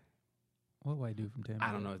Bay. What white dude from Tampa?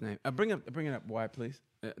 I don't know his name. Bring it up, Wyatt, please.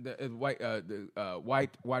 The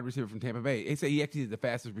white wide receiver from Tampa Bay. They say he actually is the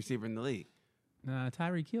fastest receiver in the league. Nah,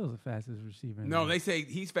 Tyreek Hill's the fastest receiver. No, they say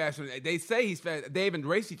he's faster. They say he's fast. They haven't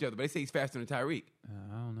raced each other, but they say he's faster than Tyreek.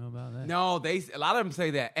 I don't know about that. No, a lot of them say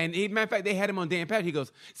that. And matter of fact, they had him on Dan Patrick. He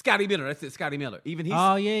goes, Scotty Miller. That's it, Scotty Miller. Even he's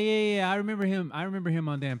Oh yeah. I remember him. I remember him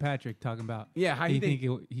on Dan Patrick talking about. Yeah, how he you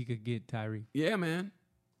think- he could get Tyreek? yeah, man.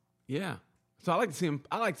 Yeah. So I like to see him.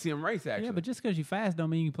 I like to see him race. Actually, Yeah, but just because you fast don't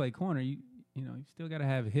mean you play corner. You still got to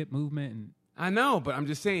have hip movement and. I know. But I'm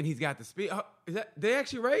just saying he's got the speed. Oh, is that they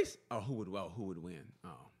actually race? Oh, who would win? Oh,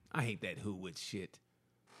 I hate that who would shit.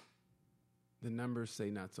 The numbers say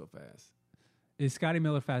not so fast. Is Scotty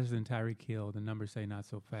Miller faster than Tyreek Hill? The numbers say not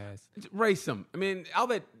so fast. Race him. I mean, all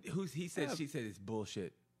that he said, she said is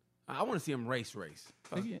bullshit. I want to see him race.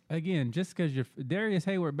 Fuck. Again, just because Darius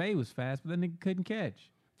Hayward Bay was fast, but then they couldn't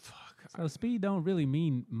catch. Fuck. So speed don't really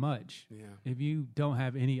mean much. Yeah. If you don't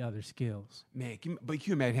have any other skills, Man, but can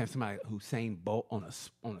you imagine having somebody Usain Bolt on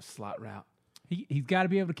a slot route? he's got to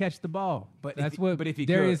be able to catch the ball. But that's if he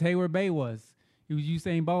Darius could- Hayward Bay was. He was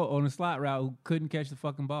Usain Bolt on a slot route who couldn't catch the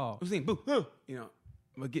fucking ball. Usain, boo, huh,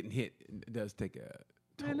 but getting hit does take a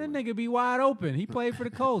toll. Man, that nigga be wide open. He played for the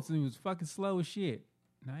Colts and he was fucking slow as shit.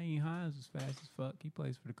 Nyheim Hines was fast as fuck. He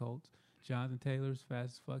plays for the Colts. Jonathan Taylor's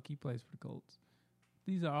fast as fuck. He plays for the Colts.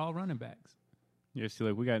 These are all running backs. Yeah, see,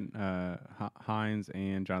 like we got Hines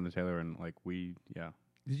and Jonathan Taylor, and Did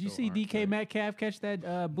you So see aren't DK they? Metcalf catch that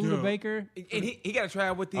Buda Dude. Baker? And he got to try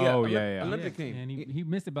out with the Olympic team. And he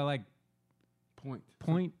missed it by like Point.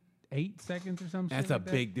 0.8 seconds or something. That's a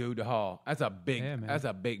big dude to haul. That's a big. Yeah, man. That's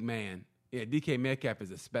a big man. Yeah, DK Metcalf is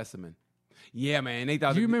a specimen. Yeah, man. They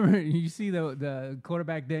thought. Do you remember? You see the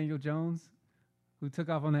quarterback Daniel Jones, who took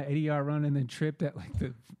off on that 80-yard run and then tripped at like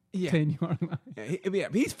the 10-yard line. Yeah,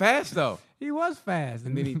 he's fast though. He was fast,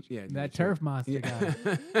 And then he that turf monster guy.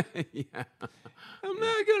 yeah. I'm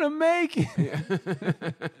not gonna make it.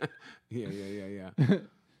 Yeah.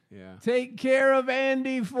 Yeah. Take care of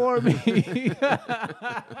Andy for me. Hit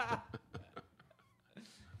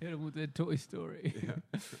him with that Toy Story.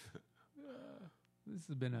 This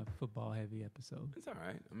has been a football-heavy episode. It's all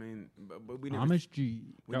right. I mean, but we never. Amish G.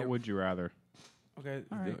 Got would you rather? Okay,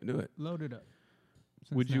 All right. do it. Load it up.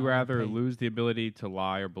 Since Would you now I'm rather paid. lose the ability to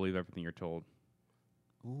lie or believe everything you're told?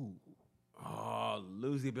 Ooh, Oh,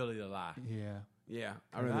 lose the ability to lie. yeah. Yeah,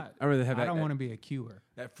 I I- rather have that. I don't want to be a cure.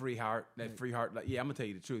 that free heart. That free heart. Like, yeah, I'm gonna tell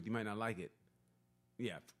you the truth. You might not like it.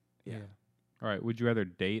 Yeah. Yeah. All right. Would you rather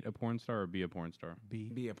date a porn star or be a porn star? Be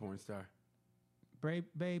Be a porn star.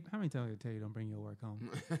 babe. How many times did I tell you don't bring your work home?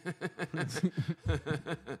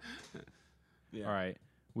 Yeah. All right.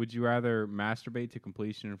 Would you rather masturbate to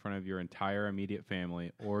completion in front of your entire immediate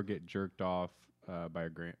family or get jerked off by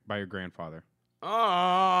your grandfather?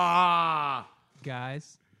 Ah,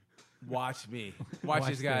 Guys, watch me. Watch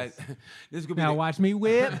this, guys. this. This is gonna be now watch me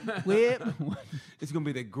whip. it's gonna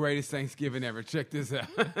be the greatest Thanksgiving ever. Check this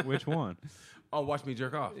out. Which one? Oh, watch me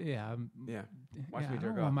jerk off. Yeah, Yeah. Watch me I jerk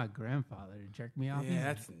don't off. want my grandfather to jerk me off.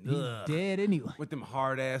 Yeah, he's ugh. dead anyway. With them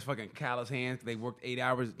hard ass fucking callous hands. They worked 8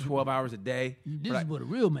 hours, 12 hours a day. This for like, is what a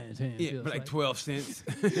real man's hand yeah, feels for like 12 cents.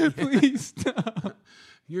 Please stop.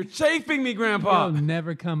 You're chafing me, Grandpa. He'll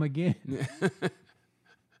never come again.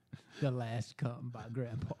 The Last Come by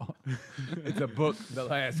Grandpa. It's a book. The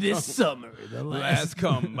last This come. summer, the Last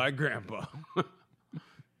come by Grandpa. All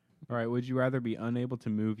right. Would you rather be unable to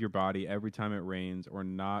move your body every time it rains or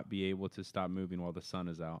not be able to stop moving while the sun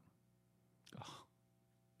is out?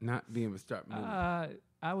 Not being able to start moving.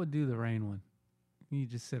 I would do the rain one. You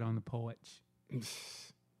just sit on the porch.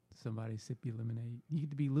 Somebody sip your lemonade. You get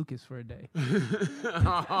to be Lucas for a day.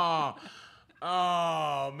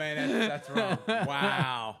 Oh man, that's wrong.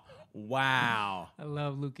 Wow. I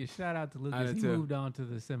love Lucas. Shout out to I Lucas. do He too. moved on to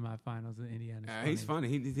the semifinals in Indiana. He's funny.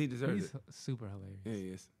 He deserves He's it. super hilarious. Yeah, he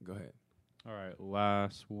is. Go ahead. All right,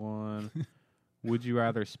 last one. Would you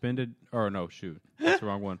rather spend it? Or no, shoot, that's the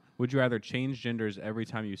wrong one. Would you rather change genders every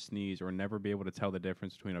time you sneeze, or never be able to tell the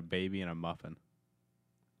difference between a baby and a muffin?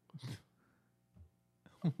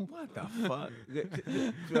 What the fuck?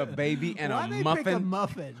 A baby and Why a they muffin. pick a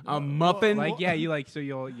muffin? A muffin. Like, yeah,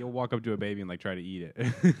 you'll walk up to a baby and like try to eat it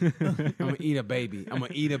I'm gonna eat a baby. I'm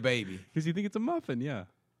gonna eat a baby. because you think it's a muffin. Yeah.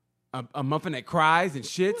 A muffin that cries and When's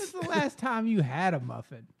shits. the last time you had a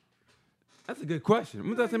muffin? That's a good question.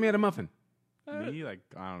 When's the last time you had a muffin? Me, like,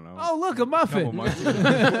 I don't know. Oh, look, a couple muffin. months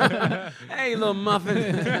ago. Hey, little muffin.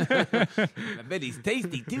 I bet he's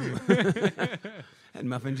tasty too. That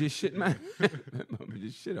muffin just shit that muffin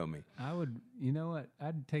just shit on me. I would, you know what?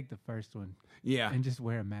 I'd take the first one Yeah. and just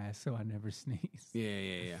wear a mask so I never sneeze.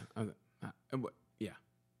 Yeah. Yeah.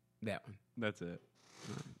 That one. That's it.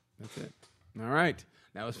 That's it. All right.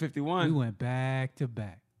 That was 51. We went back to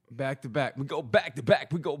back. Back to back. We go back to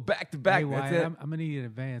back. We go back to back. Hey, That's Wyatt, it. I'm gonna need an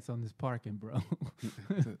advance on this parking, bro.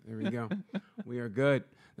 There we go. We are good.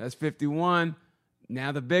 That's 51.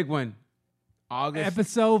 Now the big one. August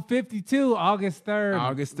Episode 52, August 3rd.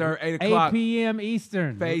 August 3rd, 8 8 o'clock. p.m.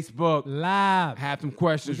 Eastern. Facebook. Live. Have some We're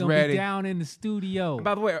questions gonna ready. be down in the studio.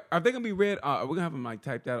 By the way, are they gonna be read? We're gonna have them like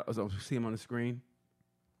typed out, so see them on the screen.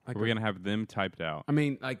 Like We're gonna have them typed out. I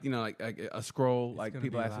mean, like like a scroll, like gonna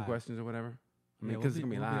people be asking live. questions or whatever. I mean, Yeah, because it's gonna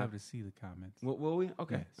be we'll live. be able to see the comments. Will we?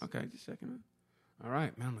 Okay. Yes. Okay. Just checking it. All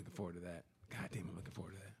right, man. I'm looking forward to that. God damn, I'm looking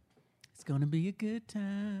forward to that. It's gonna be a good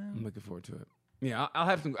I'm time. looking forward to it. Yeah, I'll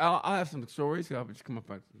have some. I'll have some stories. I'll just come up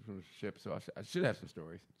from the ship, so I should have some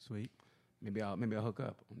stories. Sweet. Maybe I'll hook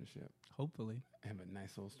up on the ship. Hopefully, Have a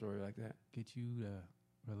nice little story like that. get you to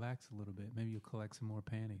relax a little bit. Maybe you'll collect some more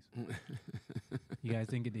panties. You guys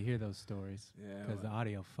didn't get to hear those stories Yeah, because the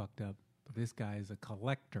audio fucked up. But this guy is a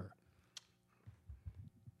collector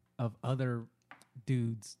of other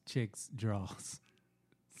dudes, chicks' draws.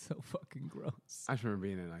 So fucking gross. I just remember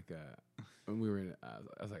being in like when we were in.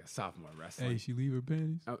 I was like a sophomore wrestling. Hey, she leave her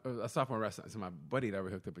panties? A sophomore wrestling. So my buddy had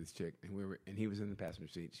already hooked up with this chick, and he was in the passenger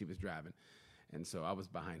seat. She was driving, and so I was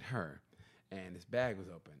behind her, and his bag was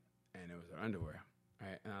open, and it was her underwear,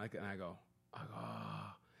 right? And I go,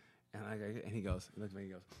 oh, and he goes, he looks at me, he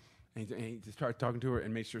goes, and he just started talking to her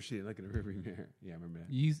and made sure she didn't look in the rearview mirror. Yeah, I remember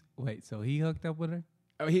that. Wait, so he hooked up with her?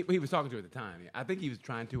 Oh, he was talking to her at the time. Yeah. I think he was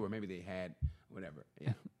trying to, or maybe they had whatever.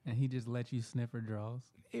 Yeah, And he just let you sniff her draws?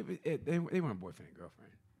 they weren't boyfriend and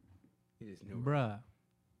girlfriend. He just knew her. Bruh,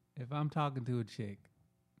 if I'm talking to a chick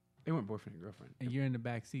They weren't boyfriend and girlfriend. and you're in the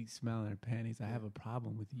back seat smelling her panties, I have a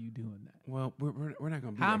problem with you doing that. Well, we're not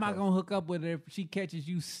gonna. Be How that am I close. gonna hook up with her if she catches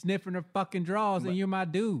you sniffing her fucking drawers But- and you're my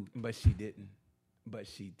dude? But she didn't.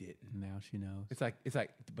 Now she knows. It's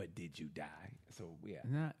like. But did you die? So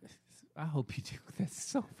yeah. I hope you do. That's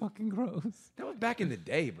so fucking gross. That was back in the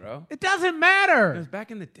day, bro. It doesn't It matter. was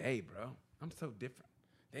back in the day, bro. I'm so different.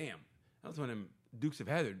 Damn. That was one of them Dukes of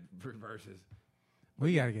Hazzard verses.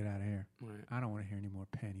 We gotta get out of here. All right. I don't want to hear any more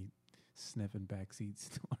panty sniffing backseat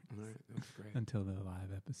stories All right. That was great. until the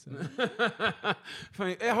live episode.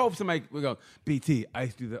 Funny. I hope somebody will go, BT, I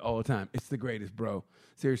used to do that all the time. It's the greatest, bro.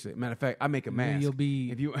 Seriously. Matter of fact, I make a Then mask. you'll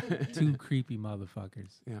be if you two creepy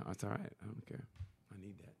motherfuckers. Yeah, that's all right. I don't care. I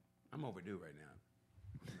need that. I'm overdue right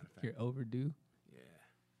now. Matter of fact. You're overdue. Yeah.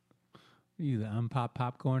 You the unpopped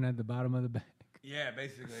popcorn at the bottom of the bag. Yeah,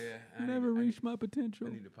 basically, yeah. Never reached my potential.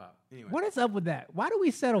 I need to pop. Anyway. What is up with that? Why do we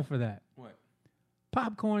settle for that? What?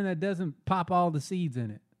 Popcorn that doesn't pop all the seeds in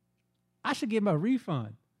it. I should give him a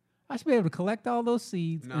refund. I should be able to collect all those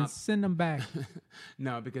seeds Nah. and send them back.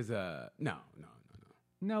 No, because no.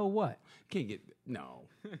 No, what? Can't get no.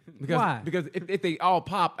 Because Why? Because if they all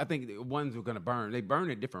pop, I think the ones are gonna burn. They burn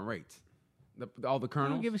at different rates. All the I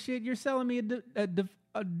kernels. don't give a shit. You're selling me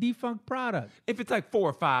a defunct product. If it's like 4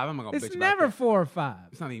 or 5, I'm not gonna It's bitch never about that. 4 or 5.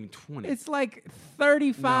 It's not even 20. It's like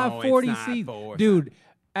 35, No, it's 40 not seeds. 4, it's Dude,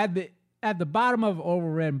 at the bottom of Orville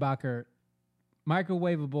Redenbacher,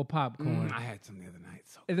 microwavable popcorn, I had some the other night.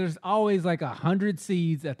 So there's always like 100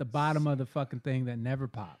 seeds at the bottom of the fucking thing that never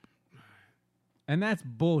pop. And that's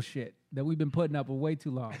bullshit that we've been putting up for way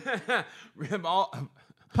too long.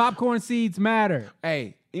 Popcorn seeds matter.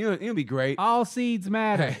 Hey, it'll be great. All seeds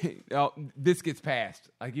matter. Hey, this gets passed.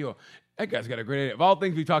 Like that guy's got a great idea. Of all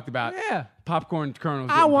things we talked about, Yeah. popcorn kernels.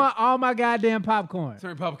 I want all my goddamn popcorn.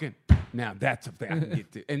 Turn Republican. Now that's something I can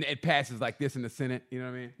get to. And it passes like this in the Senate. You know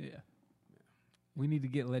what I mean? Yeah. We need to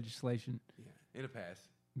get legislation Yeah, it'll pass.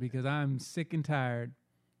 because I'm sick and tired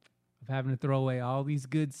of having to throw away all these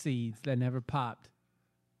good seeds that never popped.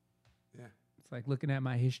 Yeah. It's like looking at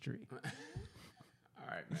my history. All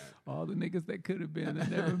right, man. All the niggas that could have been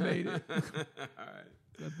that never made it. All right.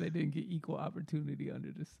 Because they didn't get equal opportunity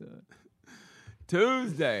under the sun.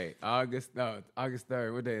 Tuesday, August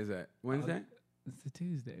 3rd. What day is that? Wednesday? It's a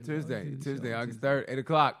Tuesday. We Tuesday. always do the show Tuesday, on August Tuesday. 3rd, 8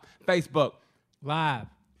 o'clock. Facebook. Live.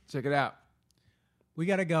 Check it out. We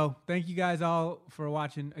got to go. Thank you guys all for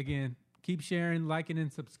watching. Again, keep sharing, liking,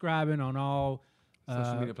 and subscribing on all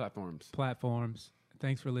Social media platforms. platforms.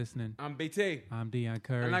 Thanks for listening. I'm BT. I'm Dion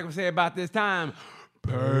Curry. And like we say about this time,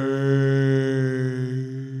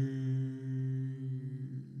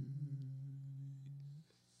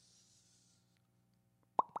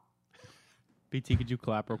 BT, could you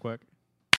clap real quick?